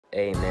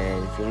Hey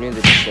man, if you're new to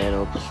the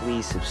channel,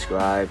 please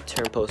subscribe,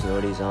 turn post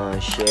notifications on,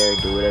 share,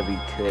 do whatever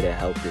you could to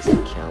help this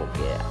account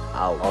get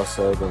out.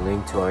 Also, the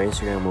link to our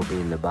Instagram will be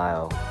in the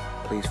bio.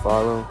 Please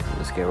follow.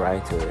 Let's get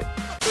right to it.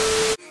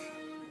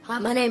 Hi,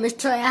 my name is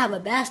Trey. I have a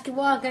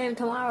basketball game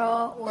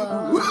tomorrow.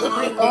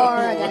 Point guard.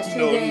 I got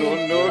two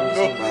games.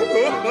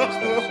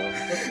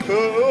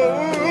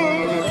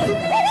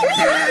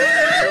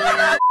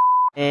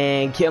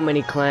 And Kill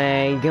Money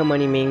Clan, Kill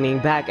Money Ming Ming,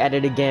 back at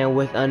it again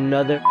with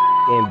another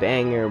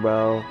banger,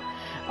 bro.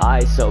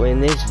 Alright, so in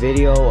this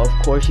video, of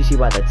course you see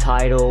by the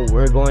title,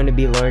 we're going to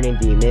be learning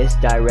the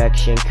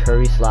misdirection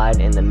curry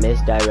slide and the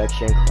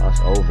misdirection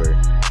crossover.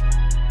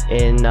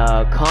 In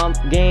comp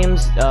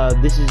games,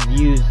 this is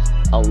used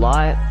a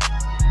lot,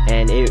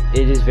 and it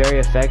is very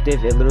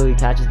effective. It literally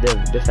catches the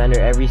defender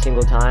every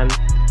single time,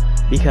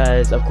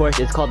 because of course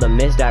it's called the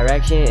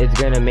misdirection.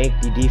 It's going to make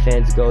the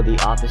defense go the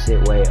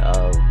opposite way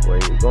of where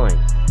you're going.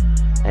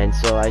 And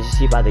so as you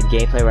see by the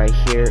gameplay right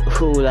here,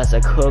 ooh, that's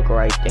a cook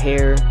right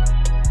there.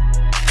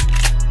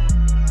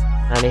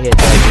 Kinda hit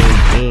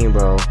that green,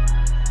 bro.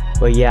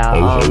 But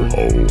yeah,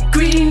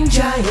 Green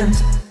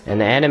Giant. and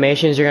the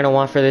animations you're gonna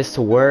want for this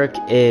to work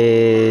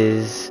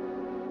is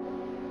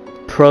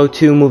Pro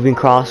 2 moving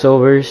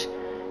crossovers.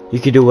 You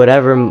could do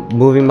whatever,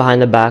 moving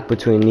behind the back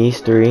between these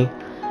three,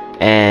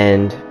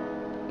 and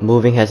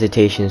moving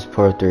hesitations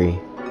Pro 3.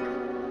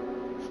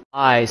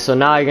 Alright, so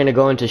now you're gonna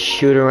go into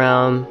shoot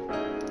around,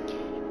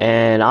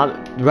 and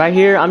right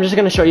here I'm just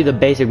gonna show you the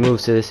basic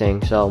moves to this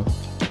thing. So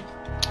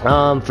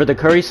for the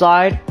curry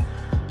slide,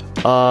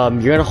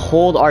 you're gonna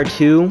hold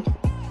R2.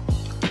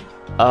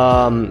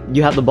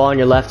 You have the ball in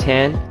your left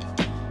hand.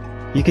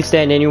 You can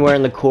stand anywhere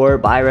in the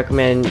court, but I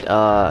recommend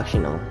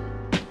actually no,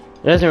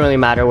 it doesn't really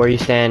matter where you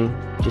stand,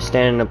 just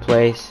stand in a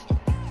place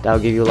that will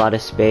give you a lot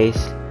of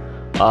space.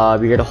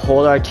 You're gonna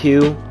hold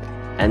R2,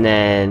 and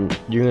then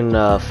you're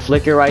gonna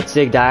flick your right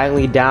stick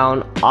diagonally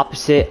down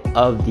opposite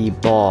of the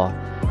ball.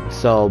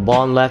 So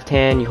ball in left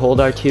hand, you hold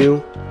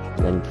R2,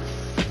 and then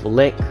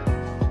flick.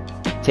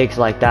 Takes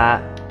like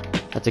that.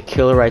 That's a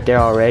killer right there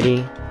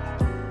already.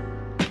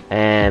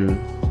 And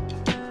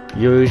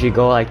you usually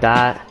go like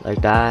that,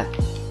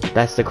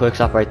 That's the quick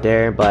stop right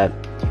there. But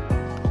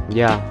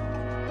yeah.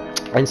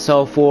 And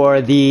so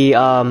for the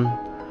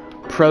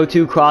Pro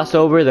 2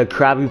 crossover, the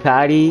Krabby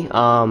Patty,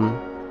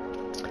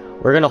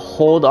 we're gonna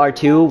hold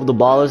R2. The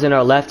ball is in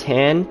our left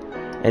hand,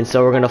 and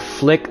so we're gonna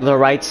flick the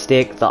right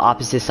stick the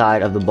opposite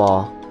side of the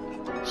ball.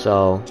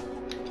 So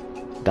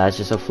that's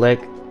just a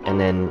flick, and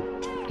then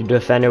the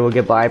defender will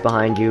get right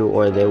behind you,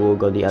 or they will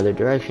go the other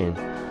direction.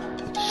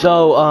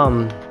 So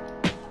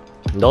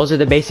those are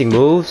the basic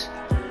moves,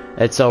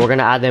 and so we're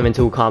gonna add them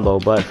into a combo.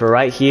 But for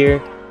right here,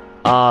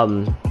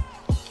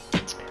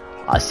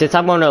 since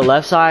I'm going to the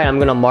left side, I'm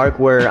gonna mark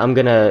where I'm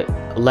gonna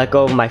let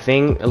go of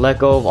let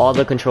go of all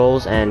the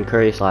controls and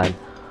curry slide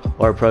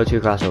or Pro 2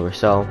 crossover.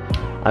 So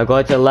I'll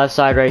go to the left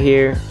side right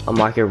here. I'll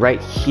mark it right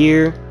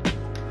here.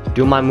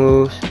 Do my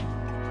moves.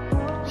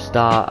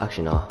 Stop.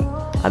 Actually no,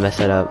 I messed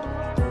it up.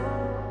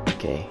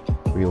 Okay,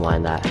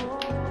 rewind that.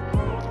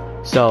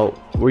 So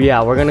we're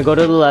gonna go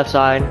to the left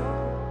side,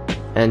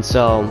 and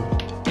so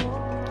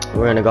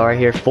we're gonna go right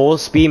here, full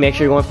speed. Make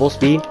sure you're going full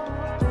speed,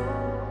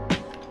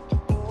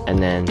 and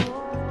then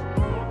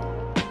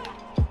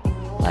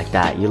like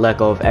that, you let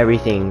go of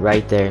everything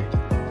right there,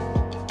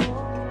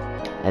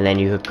 and then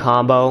you could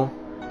combo.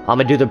 I'm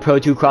gonna do the Pro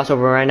 2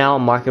 crossover right now. I'll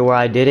mark it where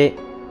I did it.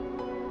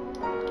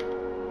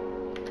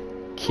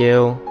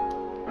 Kill.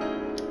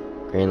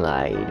 Green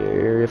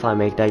lighter. If I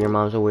make that, your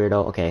mom's a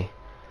weirdo. Okay,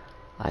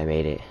 I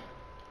made it.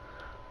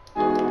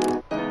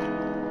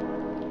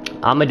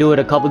 I'm gonna do it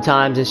a couple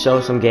times and show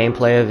some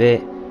gameplay of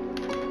it.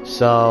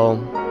 So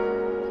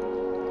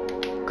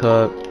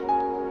cook,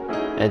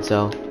 and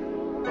so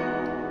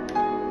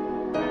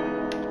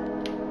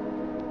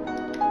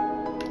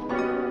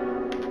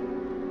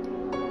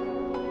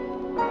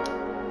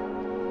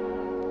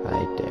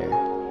right there.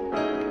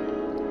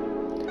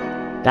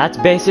 That's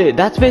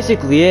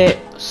basically it.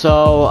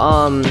 So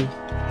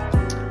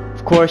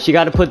of course you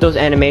got to put those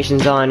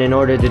animations on in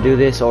order to do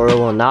this, or it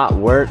will not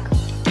work.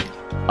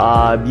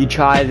 You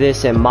try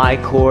this in my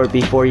court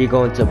before you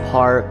go into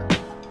park,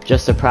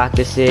 just to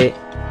practice it.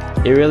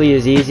 It really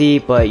is easy,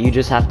 but you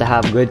just have to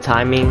have good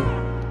timing,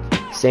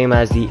 same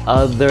as the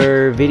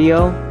other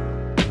video.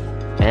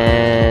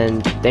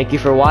 And thank you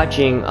for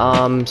watching.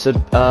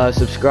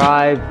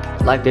 Subscribe,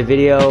 like the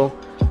video,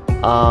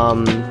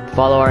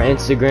 follow our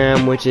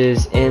Instagram, which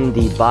is in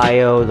the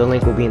bio. The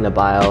link will be in the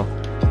bio.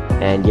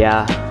 And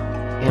yeah,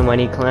 Kill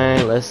Money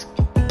Clan, let's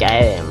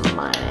get him.